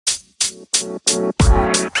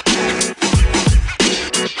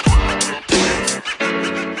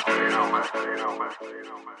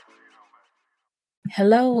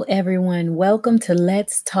Hello, everyone. Welcome to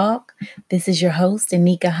Let's Talk. This is your host,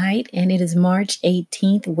 Anika Height, and it is March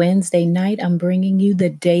 18th, Wednesday night. I'm bringing you the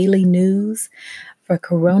daily news for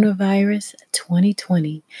coronavirus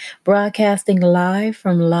 2020, broadcasting live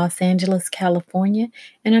from Los Angeles, California,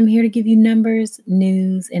 and I'm here to give you numbers,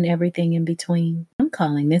 news, and everything in between. I'm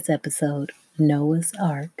calling this episode Noah's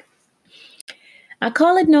Ark. I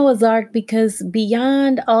call it Noah's Ark because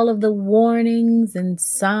beyond all of the warnings and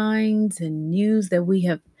signs and news that we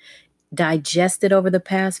have digested over the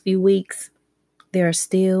past few weeks, there are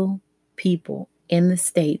still people in the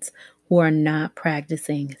States who are not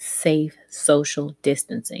practicing safe social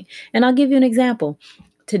distancing. And I'll give you an example.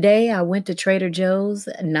 Today, I went to Trader Joe's,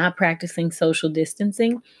 not practicing social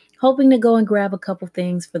distancing, hoping to go and grab a couple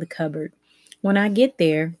things for the cupboard. When I get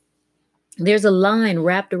there's a line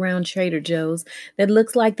wrapped around Trader Joe's that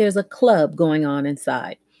looks like there's a club going on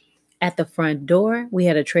inside. At the front door, we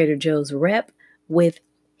had a Trader Joe's rep with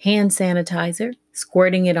hand sanitizer,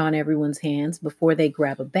 squirting it on everyone's hands before they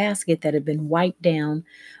grab a basket that had been wiped down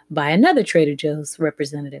by another Trader Joe's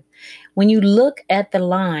representative. When you look at the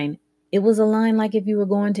line, it was a line like if you were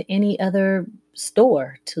going to any other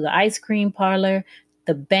store, to the ice cream parlor,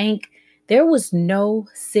 the bank. There was no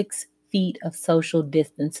 6 feet of social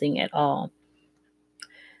distancing at all.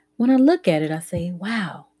 When I look at it, I say,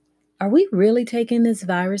 wow, are we really taking this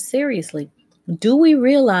virus seriously? Do we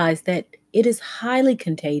realize that it is highly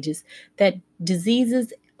contagious, that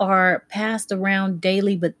diseases are passed around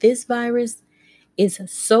daily, but this virus is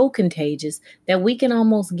so contagious that we can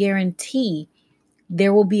almost guarantee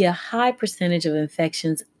there will be a high percentage of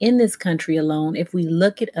infections in this country alone if we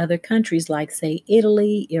look at other countries like, say,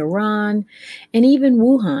 Italy, Iran, and even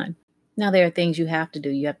Wuhan. Now, there are things you have to do.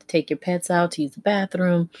 You have to take your pets out to use the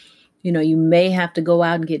bathroom. You may have to go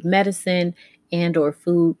out and get medicine and or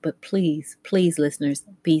food, but please, listeners,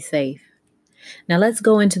 be safe. Now, let's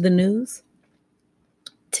go into the news.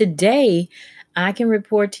 Today, I can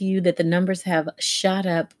report to you that the numbers have shot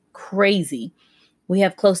up crazy. We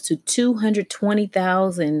have close to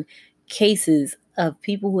 220,000 cases of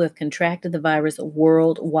people who have contracted the virus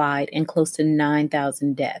worldwide and close to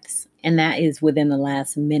 9,000 deaths. And that is within the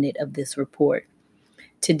last minute of this report.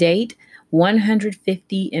 To date,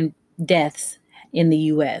 150 deaths in the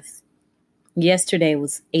U.S. Yesterday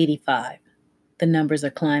was 85. The numbers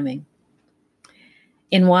are climbing.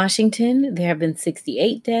 In Washington, there have been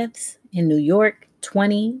 68 deaths. In New York,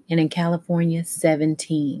 20. And in California,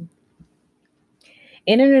 17.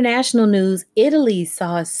 In international news, Italy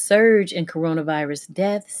saw a surge in coronavirus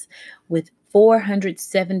deaths with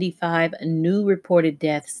 475 new reported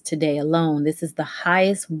deaths today alone. This is the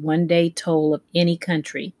highest one-day toll of any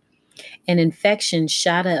country. And infections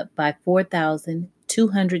shot up by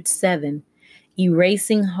 4,207,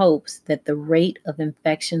 erasing hopes that the rate of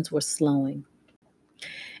infections were slowing.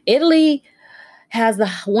 Italy has the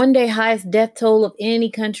one-day highest death toll of any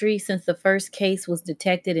country since the first case was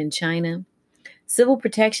detected in China. Civil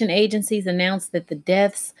protection agencies announced that the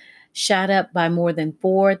deaths shot up by more than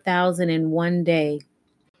 4,000 in one day.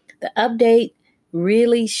 The update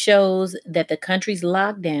really shows that the country's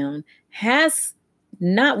lockdown has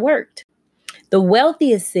not worked. The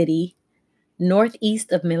wealthiest city,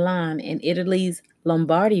 northeast of Milan in Italy's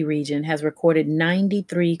Lombardy region, has recorded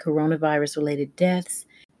 93 coronavirus-related deaths.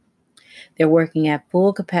 They're working at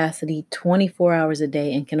full capacity 24 hours a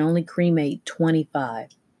day and can only cremate 25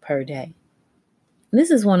 per day. This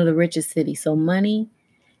is one of the richest cities, so money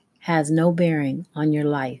has no bearing on your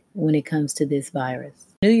life when it comes to this virus.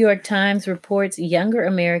 New York Times reports younger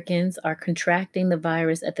Americans are contracting the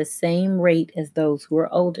virus at the same rate as those who are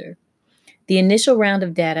older. The initial round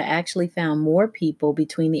of data actually found more people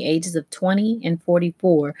between the ages of 20 and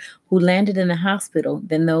 44 who landed in the hospital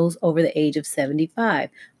than those over the age of 75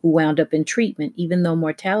 who wound up in treatment, even though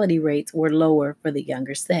mortality rates were lower for the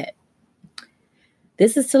younger set.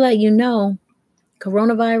 This is to let you know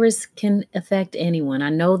coronavirus can affect anyone.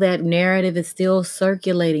 I know that narrative is still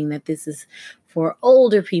circulating that this is for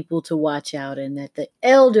older people to watch out and that the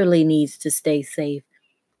elderly needs to stay safe.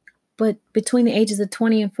 But between the ages of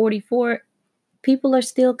 20 and 44, people are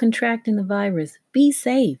still contracting the virus. Be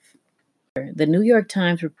safe. The New York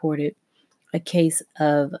Times reported a case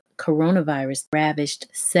of coronavirus ravaged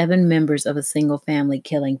 7 members of a single family,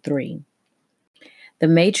 killing 3. The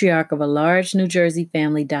matriarch of a large New Jersey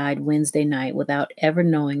family died Wednesday night without ever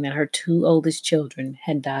knowing that her 2 oldest children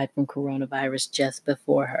had died from coronavirus just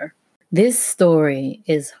before her. This story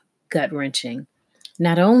is gut-wrenching.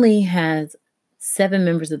 Not only has 7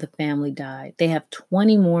 members of the family died. They have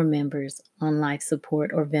 20 more members on life support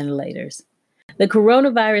or ventilators. The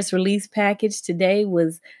coronavirus relief package today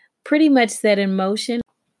was pretty much set in motion.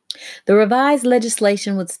 The revised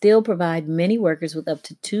legislation would still provide many workers with up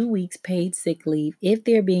to 2 weeks paid sick leave if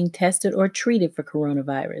they're being tested or treated for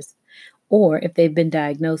coronavirus, or if they've been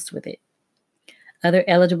diagnosed with it. Other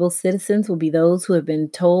eligible citizens will be those who have been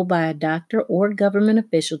told by a doctor or government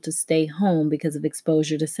official to stay home because of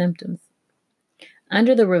exposure to symptoms.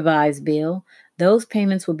 Under the revised bill, those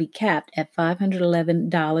payments will be capped at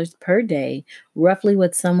 $511 per day, roughly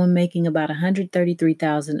what someone making about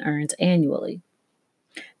 $133,000 earns annually.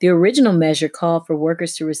 The original measure called for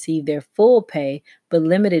workers to receive their full pay, but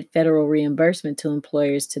limited federal reimbursement to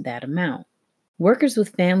employers to that amount. Workers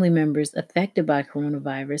with family members affected by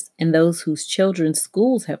coronavirus and those whose children's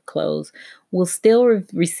schools have closed will still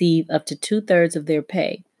receive up to 2/3 of their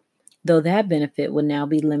pay, though that benefit will now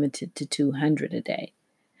be limited to $200 a day.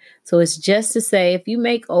 So it's just to say if you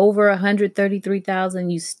make over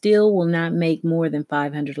 $133,000, you still will not make more than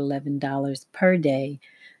 $511 per day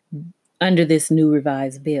under this new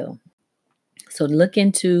revised bill. So look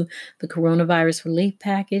into the coronavirus relief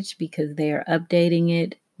package because they are updating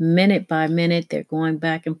it minute by minute. They're going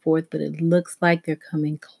back and forth, but it looks like they're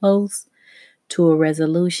coming close to a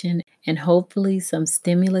resolution, and hopefully some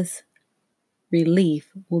stimulus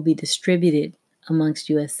relief will be distributed amongst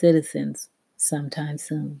U.S. citizens sometime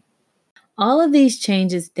soon. All of these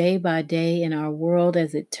changes day by day in our world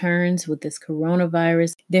as it turns with this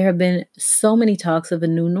coronavirus, there have been so many talks of a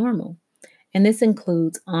new normal. And this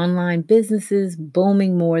includes online businesses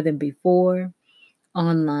booming more than before,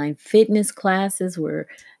 online fitness classes where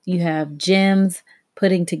you have gyms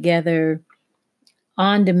putting together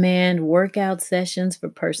on-demand workout sessions for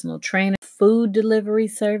personal trainers, food delivery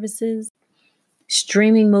services,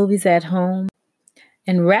 streaming movies at home.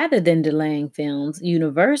 And rather than delaying films,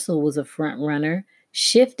 Universal was a front runner,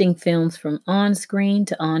 shifting films from on-screen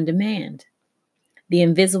to on-demand. The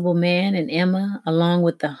Invisible Man and Emma, along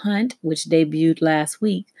with The Hunt, which debuted last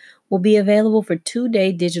week, will be available for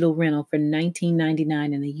 2-day digital rental for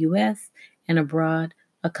 $19.99 in the U.S. and abroad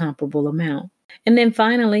a comparable amount. And then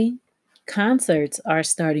finally, concerts are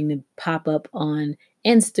starting to pop up on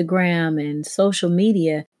Instagram and social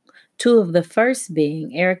media. 2 of the first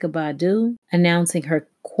being Erykah Badu announcing her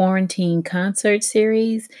quarantine concert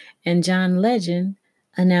series and John Legend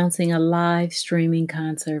announcing a live streaming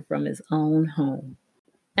concert from his own home.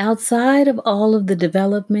 Outside of all of the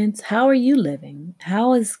developments, how are you living?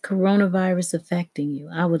 How is coronavirus affecting you?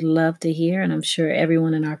 I would love to hear, and I'm sure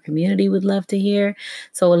everyone in our community would love to hear.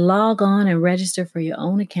 So log on and register for your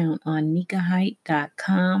own account on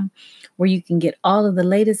nikahite.com, where you can get all of the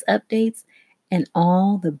latest updates and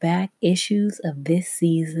all the back issues of this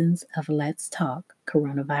season's of Let's Talk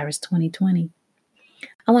Coronavirus 2020.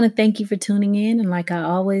 I want to thank you for tuning in, and like I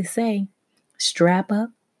always say, strap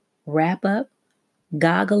up, wrap up,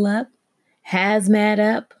 goggle up, hazmat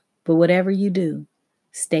up, but whatever you do,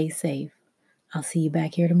 stay safe. I'll see you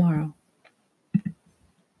back here tomorrow.